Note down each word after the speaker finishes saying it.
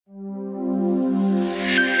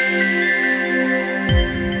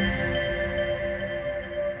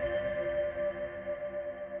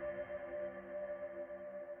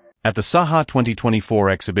At the SAHA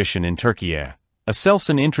 2024 exhibition in Türkiye,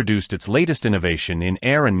 Aselsan introduced its latest innovation in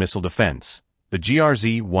air and missile defense, the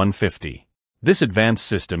GÜRZ 150. This advanced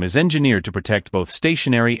system is engineered to protect both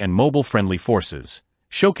stationary and mobile-friendly forces,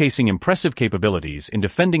 showcasing impressive capabilities in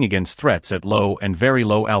defending against threats at low and very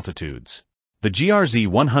low altitudes. The GÜRZ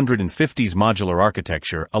 150's modular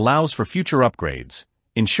architecture allows for future upgrades,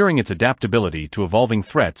 ensuring its adaptability to evolving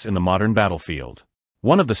threats in the modern battlefield.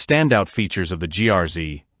 One of the standout features of the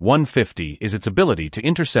GÜRZ 150 is its ability to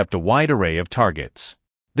intercept a wide array of targets.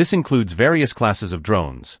 This includes various classes of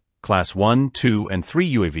drones, Class 1, 2, and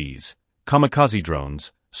 3 UAVs, kamikaze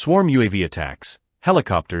drones, swarm UAV attacks,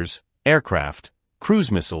 helicopters, aircraft,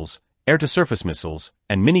 cruise missiles, air-to-surface missiles,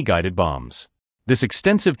 and mini-guided bombs. This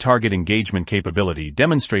extensive target engagement capability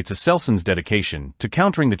demonstrates Aselsan's dedication to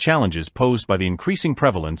countering the challenges posed by the increasing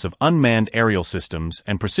prevalence of unmanned aerial systems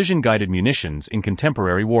and precision-guided munitions in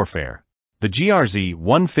contemporary warfare. The GÜRZ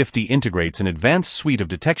 150 integrates an advanced suite of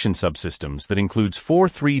detection subsystems that includes 4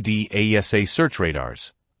 3D AESA search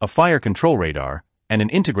radars, a fire control radar, and an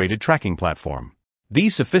integrated tracking platform.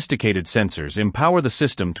 These sophisticated sensors empower the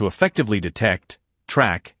system to effectively detect,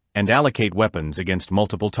 track, and allocate weapons against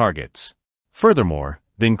multiple targets. Furthermore,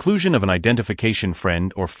 the inclusion of an identification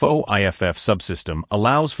friend or foe IFF subsystem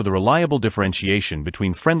allows for the reliable differentiation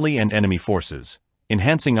between friendly and enemy forces,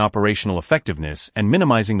 enhancing operational effectiveness and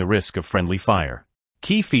minimizing the risk of friendly fire.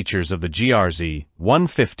 Key features of the GÜRZ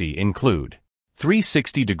 150 include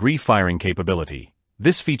 360-degree firing capability.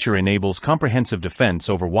 This feature enables comprehensive defense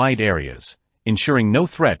over wide areas, ensuring no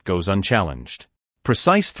threat goes unchallenged.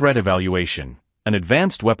 Precise threat evaluation. An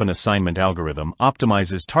advanced weapon assignment algorithm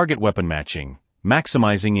optimizes target weapon matching,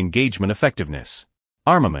 maximizing engagement effectiveness.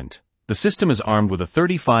 Armament. The system is armed with a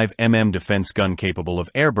 35 mm defense gun capable of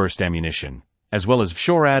airburst ammunition, as well as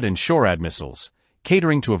SHORAD and SHORAD missiles,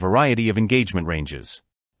 catering to a variety of engagement ranges.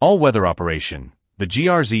 All-weather operation. The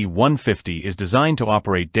GÜRZ 150 is designed to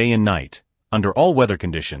operate day and night, under all weather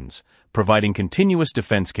conditions, providing continuous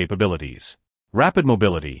defense capabilities. Rapid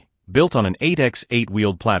mobility. Built on an 8x8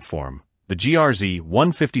 wheeled platform, the GÜRZ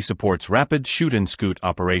 150 supports rapid shoot-and-scoot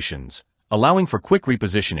operations, allowing for quick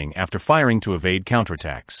repositioning after firing to evade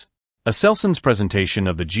counterattacks. Aselsan's presentation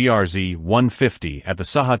of the GÜRZ 150 at the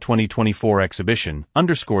SAHA 2024 exhibition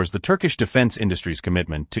underscores the Turkish defense industry's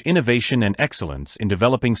commitment to innovation and excellence in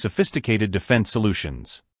developing sophisticated defense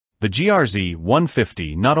solutions. The GÜRZ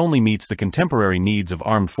 150 not only meets the contemporary needs of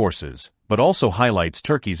armed forces, but also highlights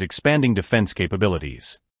Turkey's expanding defense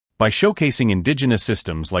capabilities. By showcasing indigenous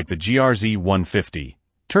systems like the GÜRZ 150,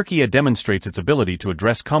 Turkey demonstrates its ability to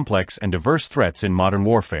address complex and diverse threats in modern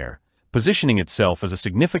warfare, positioning itself as a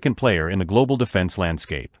significant player in the global defense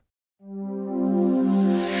landscape.